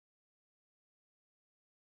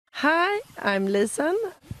Hi, I'm Lisan.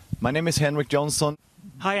 My name is Henrik Johnson.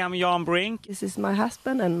 Hi, I'm Jan Brink. This is my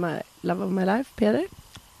husband and my love of my life, Peter.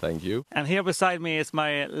 Thank you. And here beside me is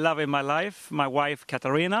my love in my life, my wife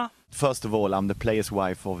Katarina. First of all, I'm the player's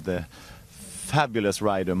wife of the fabulous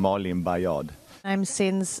rider Malin Bayard. I'm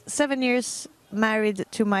since 7 years married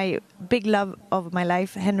to my big love of my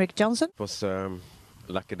life, Henrik Johnson. It was a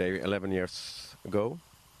lucky day 11 years ago.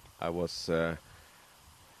 I was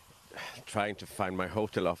trying to find my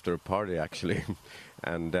hotel after a party, actually.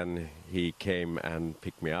 And then he came and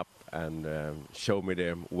picked me up and showed me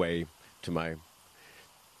the way to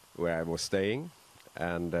where I was staying.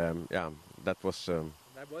 And that was...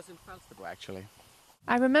 That was in Falsterbo, actually.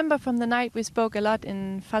 I remember from the night we spoke a lot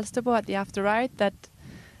in Falsterbo at the after ride that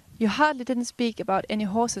you hardly didn't speak about any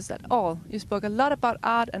horses at all. You spoke a lot about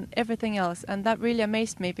art and everything else, and that really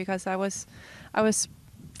amazed me because I was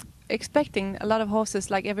expecting a lot of horses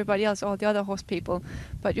like everybody else, all the other horse people,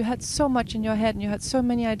 but you had so much in your head and you had so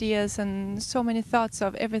many ideas and so many thoughts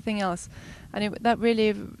of everything else, and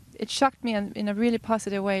it shocked me in a really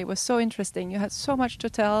positive way. It was so interesting. You had so much to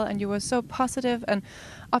tell and you were so positive and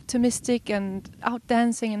optimistic and out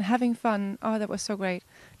dancing and having fun. Oh, that was so great.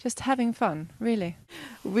 Just having fun, really.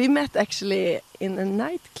 We met actually in a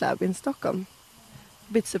nightclub in Stockholm.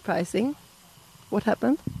 A bit surprising. What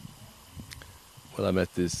happened? Well, I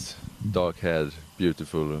met this dark-haired,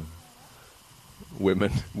 beautiful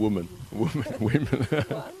women.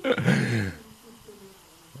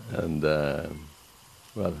 And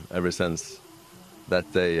well, ever since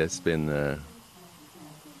that day, it's been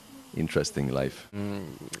interesting life.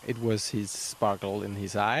 It was his sparkle in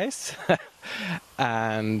his eyes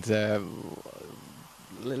and a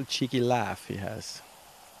little cheeky laugh he has.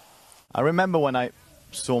 I remember when I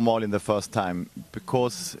saw Malin the first time,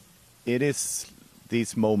 because it is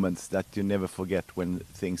these moments that you never forget when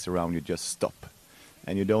things around you just stop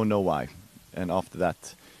and you don't know why. And after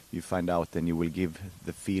that, you find out and you will give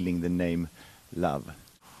the feeling the name love.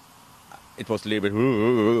 It was a little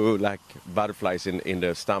bit like butterflies in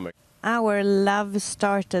the stomach. Our love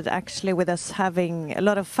started actually with us having a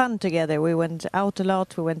lot of fun together. We went out a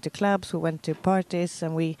lot, we went to clubs, we went to parties,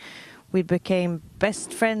 and we became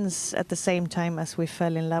best friends at the same time as we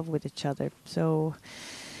fell in love with each other. So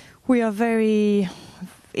we are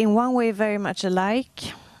in one way, very much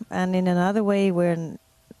alike, and in another way, we're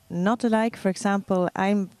not alike. For example,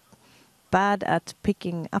 I'm bad at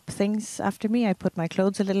picking up things after me. I put my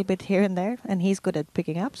clothes a little bit here and there, and he's good at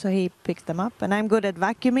picking up, so he picks them up. And I'm good at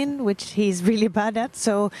vacuuming, which he's really bad at.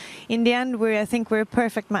 So in the end, I think we're a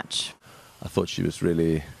perfect match. I thought she was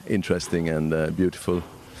really interesting and beautiful.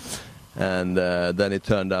 And then it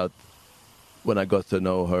turned out, when I got to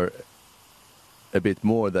know her a bit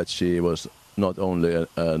more, that she was not only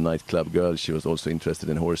a nightclub girl, she was also interested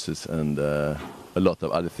in horses and a lot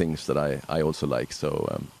of other things that I also like.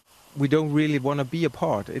 So We don't really want to be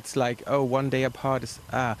apart. It's like, oh, one day apart is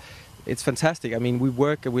it's fantastic. I mean, we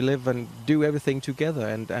work and we live and do everything together,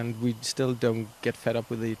 and we still don't get fed up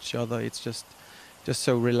with each other. It's just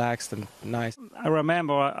so relaxed and nice. I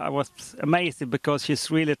remember I was amazed because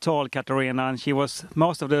she's really tall, Katarina, and she was,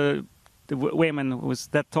 most of the women who was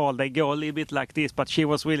that tall, they go a little bit like this, but she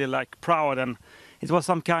was really like proud, and it was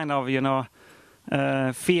some kind of,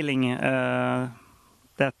 feeling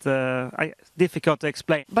that difficult to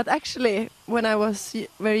explain. But actually, when I was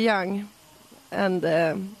very young and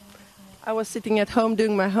I was sitting at home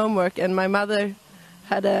doing my homework, and my mother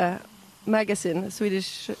had a magazine, a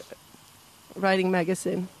Swedish riding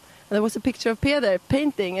magazine, and there was a picture of Peter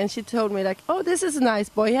painting, and she told me, like, oh, this is a nice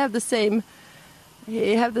boy, he does the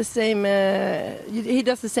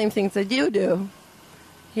same things that you do.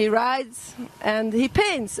 He rides and he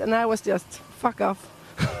paints, and I was just, fuck off.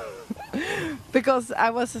 Because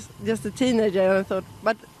I was just a teenager, and I thought,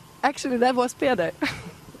 but actually that was Peter.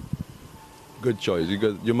 good choice.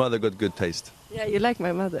 Your mother got good taste. Yeah, you like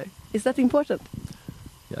my mother. Is that important?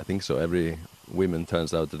 Yeah, I think so. Every woman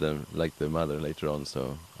turns out to them like their mother later on,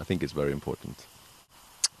 so I think it's very important.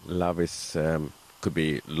 Love is could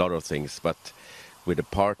be a lot of things, but with a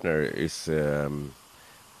partner is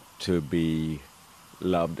to be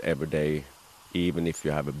loved every day, even if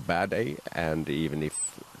you have a bad day and even if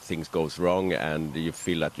things goes wrong, and you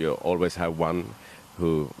feel that you always have one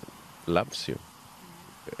who loves you,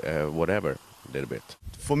 whatever, a little bit.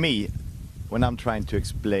 For me, when I'm trying to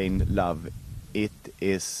explain love, it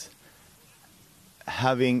is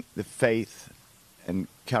having the faith and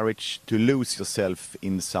courage to lose yourself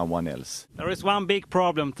in someone else. There is one big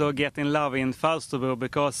problem to get in love in Falsterbo,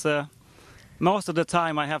 because most of the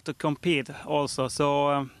time I have to compete also.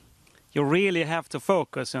 So you really have to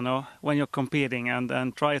focus, when you're competing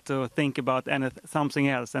and try to think about something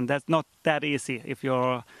else. And that's not that easy if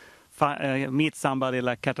you meet somebody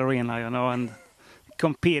like Katarina, and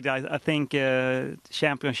compete. I think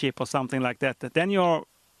championship or something like that. Then you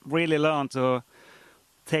really learn to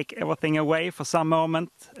take everything away for some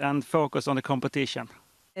moment and focus on the competition.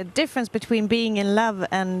 The difference between being in love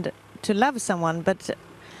and to love someone, but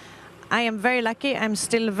I am very lucky. I'm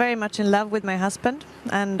still very much in love with my husband,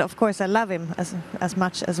 and of course I love him as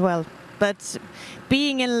much as well. But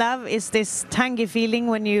being in love is this tangy feeling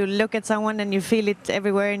when you look at someone and you feel it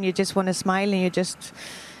everywhere, and you just want to smile, and you just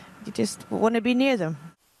want to be near them.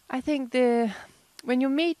 I think when you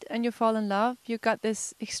meet and you fall in love, you got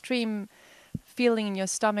this extreme feeling in your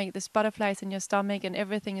stomach, this butterflies in your stomach, and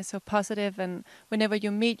everything is so positive. And whenever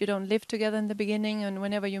you meet, you don't live together in the beginning, and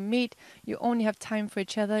whenever you meet, you only have time for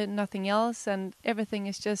each other, nothing else, and everything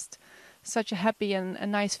is just such a happy and a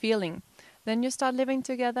nice feeling. Then you start living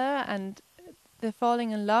together, and the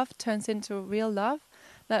falling in love turns into real love.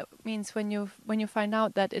 That means when you find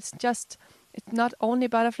out that it's not only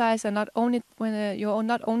butterflies, and not only when you're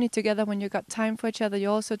not only together when you got time for each other,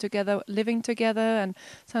 you're also together living together, and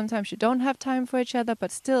sometimes you don't have time for each other,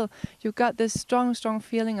 but still you got this strong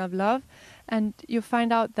feeling of love, and you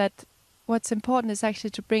find out that what's important is actually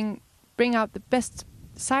to bring out the best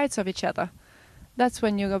sides of each other. That's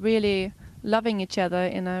when you're really loving each other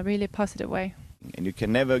in a really positive way. And you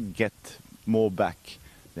can never get more back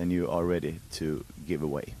than you are ready to give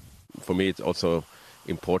away. For me, it's also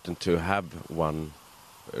important to have one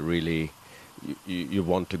really, you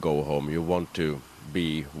want to go home, you want to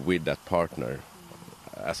be with that partner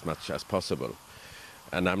as much as possible.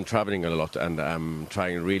 And I'm traveling a lot, and I'm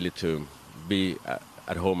trying really to be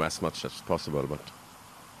at home as much as possible. But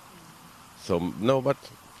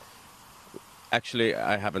actually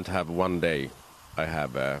I haven't had one day I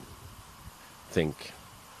have think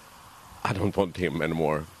I don't want him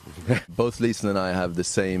anymore. Both Lisa and I have the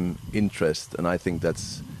same interest, and I think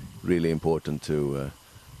that's really important to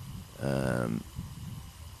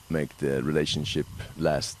make the relationship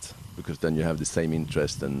last, because then you have the same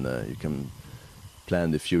interest, and you can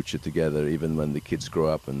plan the future together. Even when the kids grow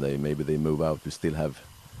up and maybe they move out, we still have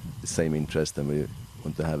the same interest, and we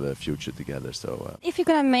want to have a future together. So if you're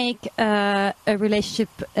gonna make a relationship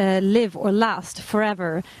live or last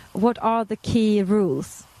forever, what are the key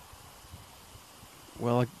rules?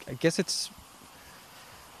 Well, I guess it's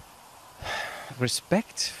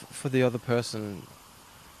respect for the other person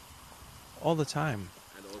all the time.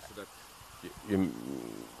 And also that you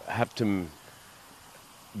have to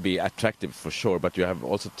be attractive for sure, but you have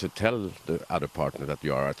also to tell the other partner that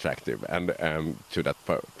you are attractive, and to that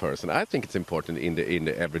person. I think it's important in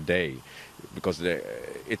the everyday, because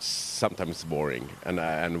it's sometimes boring,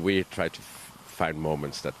 and we try to find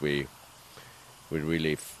moments that we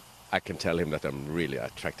really. I can tell him that I'm really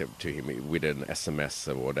attractive to him with an SMS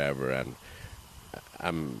or whatever, and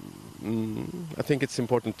I think it's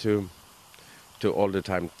important to all the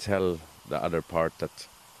time tell the other part that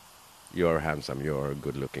you're handsome, you're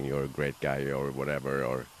good looking, you're a great guy, or whatever,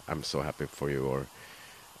 or I'm so happy for you,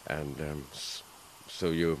 so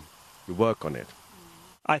you work on it.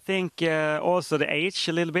 I think also the age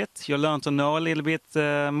a little bit. You learn to know a little bit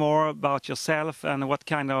more about yourself and what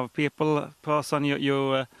kind of person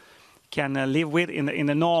you can live with in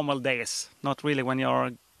the normal days. Not really when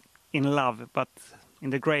you're in love, but in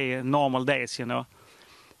the gray normal days,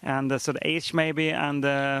 And so the age maybe, and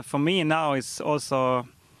for me now it's also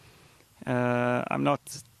I'm not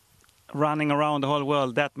running around the whole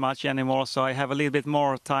world that much anymore, so I have a little bit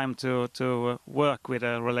more time to work with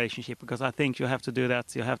a relationship, because I think you have to do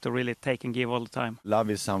that. You have to really take and give all the time. Love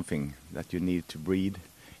is something that you need to breed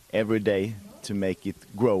every day to make it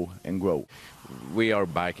grow and grow. We are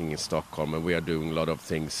biking in Stockholm, and we are doing a lot of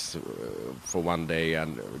things for one day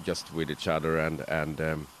and just with each other,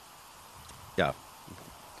 and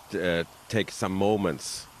take some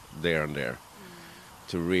moments there and there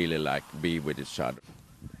to really be with each other.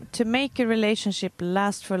 To make a relationship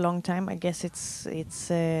last for a long time, I guess it's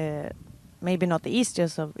maybe not the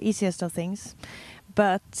easiest of things,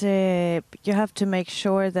 but you have to make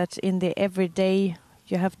sure that in the everyday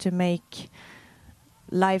you have to make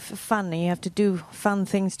life fun, and you have to do fun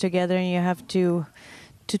things together, and you have to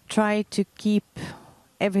try to keep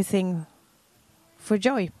everything for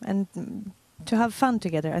joy and to have fun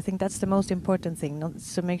together. I think that's the most important thing, not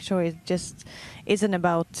to make sure it just isn't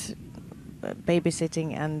about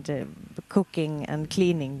babysitting and cooking and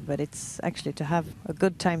cleaning, but it's actually to have a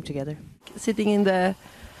good time together. Sitting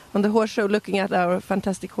on the horse show looking at our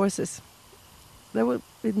fantastic horses. That would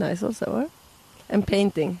be nice also, or? And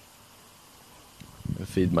painting.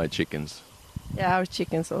 feed my chickens. Yeah, our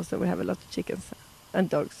chickens also. We have a lot of chickens and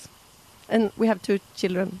dogs. And we have 2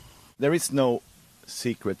 children. There is no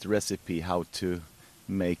secret recipe how to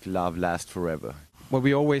make love last forever. What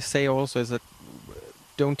we always say also is that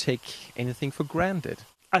don't take anything for granted.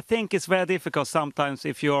 I think it's very difficult sometimes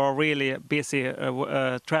if you're really busy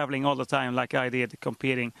traveling all the time like I did,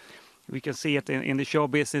 competing. We can see it in the show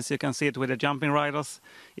business, you can see it with the jumping riders.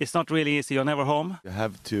 It's not really easy, you're never home. You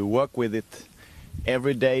have to work with it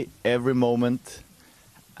every day, every moment,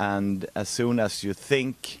 and as soon as you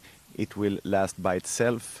think it will last by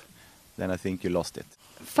itself, then I think you lost it.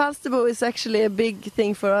 Falsterbo is actually a big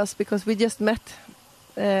thing for us because we just met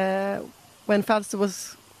when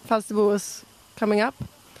Falsterbo was coming up.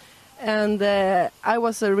 And I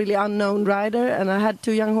was a really unknown rider, and I had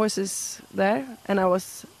 2 young horses there, and I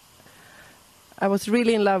was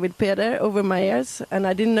really in love with Peder over my years, and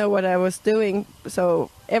I didn't know what I was doing, so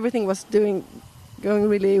everything was going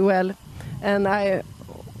really well, and I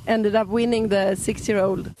ended up winning the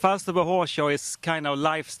 6-year-old. Falsterbo Horse Show is kind of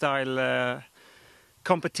lifestyle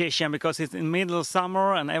competition because it's in middle of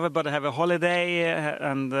summer and everybody have a holiday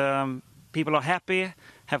and people are happy,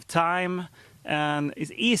 have time. And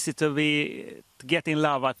it's easy to get in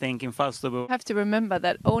love, I think, in Falsterbo. You have to remember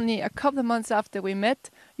that only a couple of months after we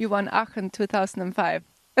met, you won Aachen 2005.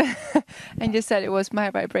 And you said it was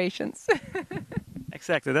my vibrations.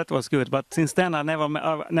 Exactly, that was good. But since then, I never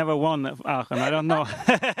won Aachen. I don't know.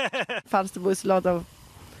 Falsterbo is a lot of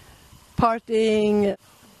partying.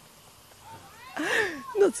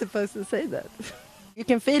 Not supposed to say that. You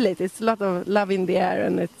can feel it. It's a lot of love in the air,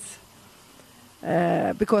 and it's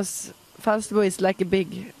because Falsterbo is like a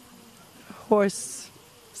big horse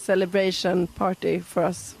celebration party for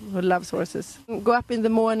us who loves horses. You go up in the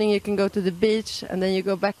morning, you can go to the beach, and then you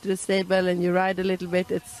go back to the stable and you ride a little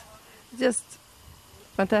bit. It's just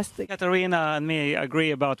fantastic. Katarina and me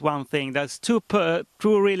agree about one thing. There's two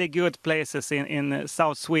really good places in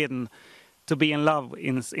South Sweden to be in love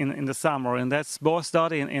in the summer, and that's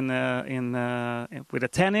Båstad with the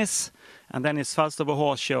tennis, and then it's Falsterbo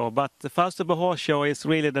Horse Show. But the Falsterbo Horse Show is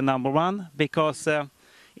really the number one because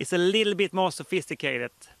it's a little bit more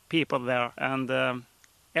sophisticated people there and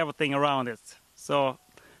everything around it. So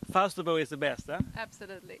Falsterbo is the best, eh?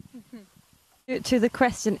 Absolutely. To the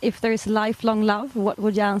question, if there is lifelong love, what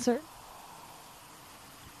would you answer?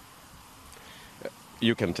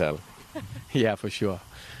 You can tell. Yeah, for sure.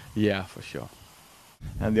 Yeah, for sure.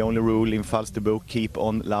 And the only rule in Falsterbo, keep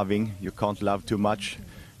on loving. You can't love too much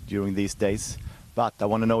during these days. But I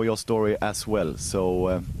want to know your story as well.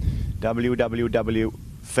 So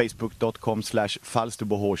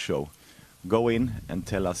www.facebook.com/Falsterbo Horse Show. Go in and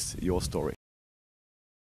tell us your story.